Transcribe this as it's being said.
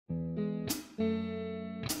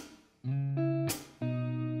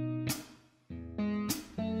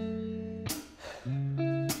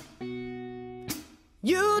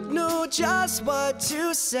just what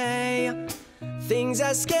to say. Things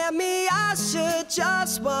that scare me, I should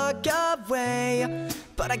just walk away.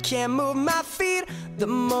 But I can't move my feet. The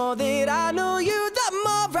more that I know you, the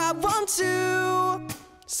more I want to.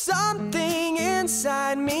 Something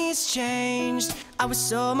inside me's changed. I was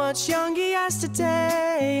so much younger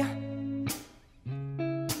yesterday.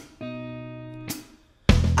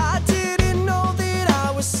 I didn't know that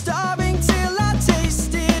I was starving till I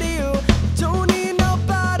tasted you. Don't need no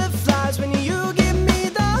butterflies when you give me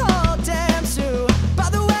the whole damn zoo. By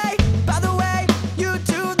the way, you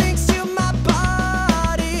do things to my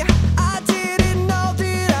body. I didn't know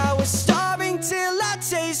that I was starving till I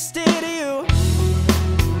tasted you.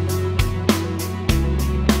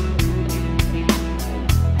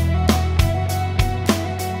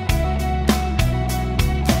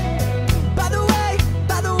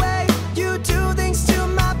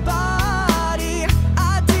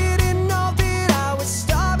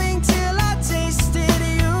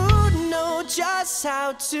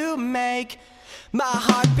 How to make my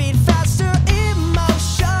heart beat faster.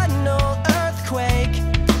 Emotional earthquake,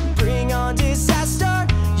 bring on disaster.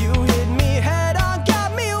 You hit me head on,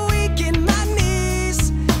 got me weak in my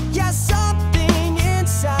knees. Yeah, something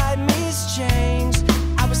inside me's changed.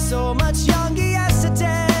 I was so much younger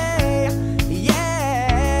yesterday.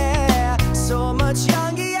 Yeah, so much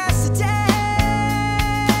younger yesterday.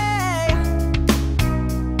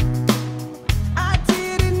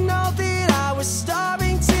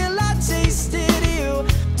 Starving till I tasted you.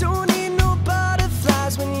 Don't need no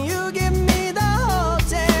butterflies when you give me the whole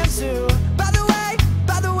damn zoo. By the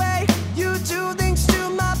way, you do things to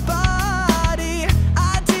my body.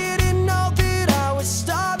 I didn't know that I was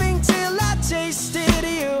starving till I tasted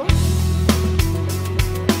you.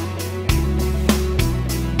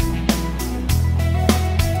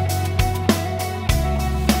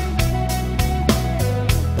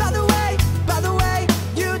 By the way,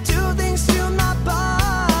 you do things to my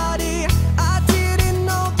body. I didn't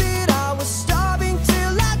know that I was starving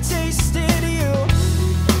till I tasted you.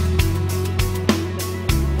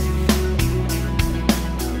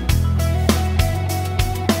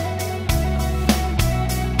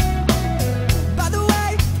 By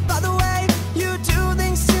the way, you do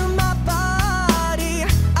things to my body.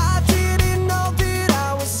 I didn't know that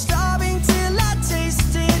I was starving till I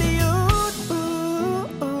tasted you. Ooh,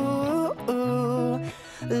 ooh, ooh.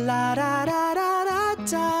 La da da da da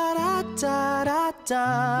da da da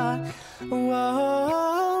da.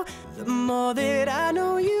 Whoa, the more that I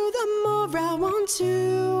know you, the more I want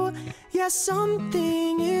to. Yeah,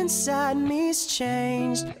 something inside me's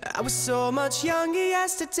changed. I was so much younger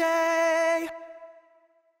yesterday.